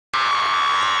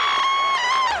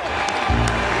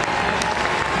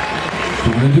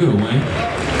What do I do, Wayne?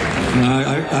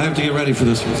 I have to get ready for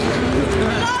this one.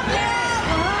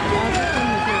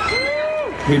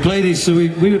 We play these, so we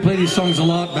would play these songs a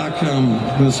lot back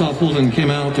when the Soft Bulletin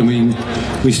came out, and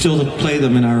we still play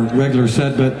them in our regular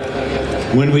set. But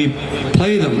when we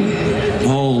play them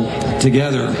all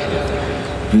together,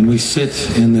 and we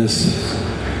sit in this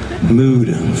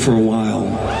mood for a while,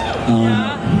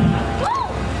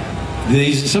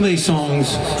 some of these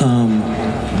songs,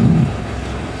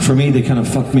 for me, they kind of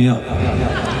fucked me up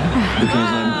because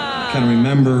I kind of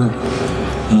remember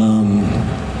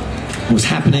what was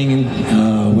happening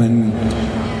when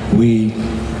we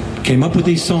came up with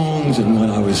these songs, and when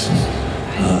I was,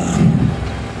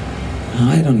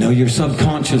 I don't know, your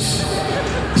subconscious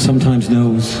sometimes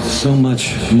knows so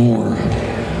much more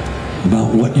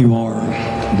about what you are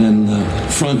than the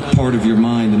front part of your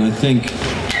mind. And I think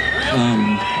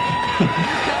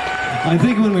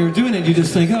when we were doing it, you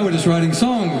just think, oh, we're just writing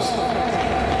songs,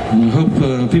 and I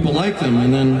hope people like them.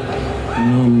 And then,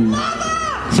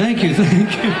 thank you.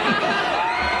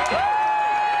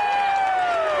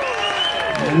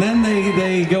 And then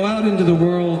they go out into the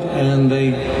world, and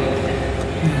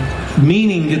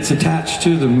meaning gets attached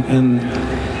to them, and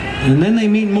then they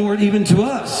mean more even to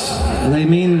us. They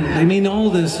mean all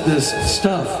this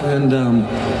stuff. And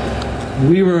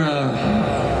we were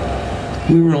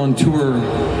on tour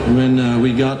when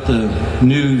we got the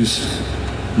news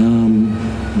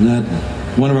that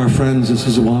one of our friends, this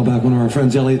was a while back, one of our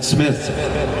friends, Elliott Smith,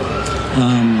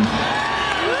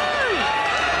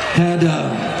 had,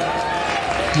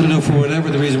 I don't know, for whatever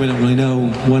the reason, we don't really know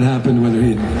what happened, whether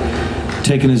he'd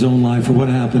taken his own life or what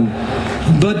happened.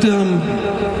 But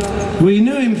we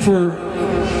knew him for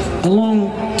a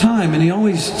long time, and he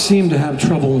always seemed to have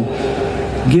trouble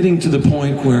getting to the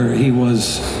point where he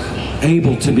was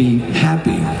able to be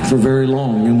happy for very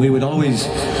long. And we would always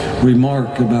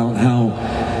remark about how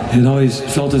it always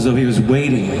felt as though he was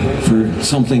waiting for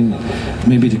something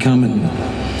maybe to come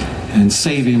and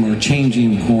save him or change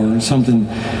him or something.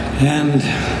 And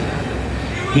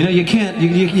you know, you can't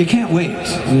wait.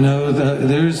 You know,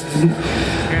 there's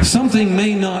something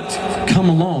may not come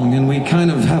along, and we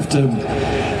kind of have to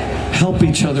help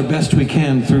each other best we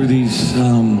can through these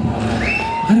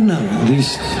I don't know,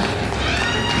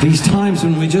 these times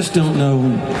when we just don't know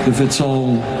if it's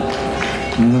all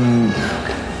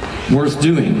worth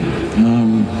doing.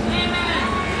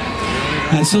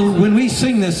 And so when we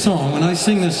sing this song, when I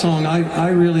sing this song, I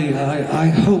really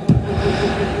hope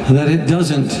that it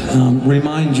doesn't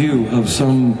remind you of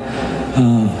some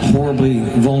horribly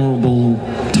vulnerable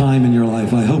time in your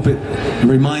life. I hope it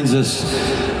reminds us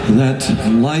that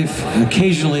life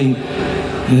occasionally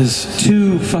is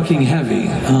too fucking heavy.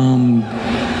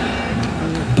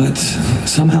 But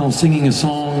somehow singing a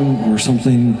song or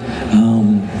something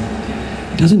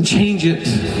doesn't change it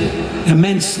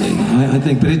immensely, I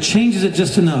think, but it changes it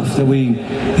just enough that we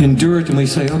endure it and we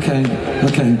say, okay,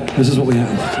 this is what we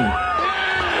have. So.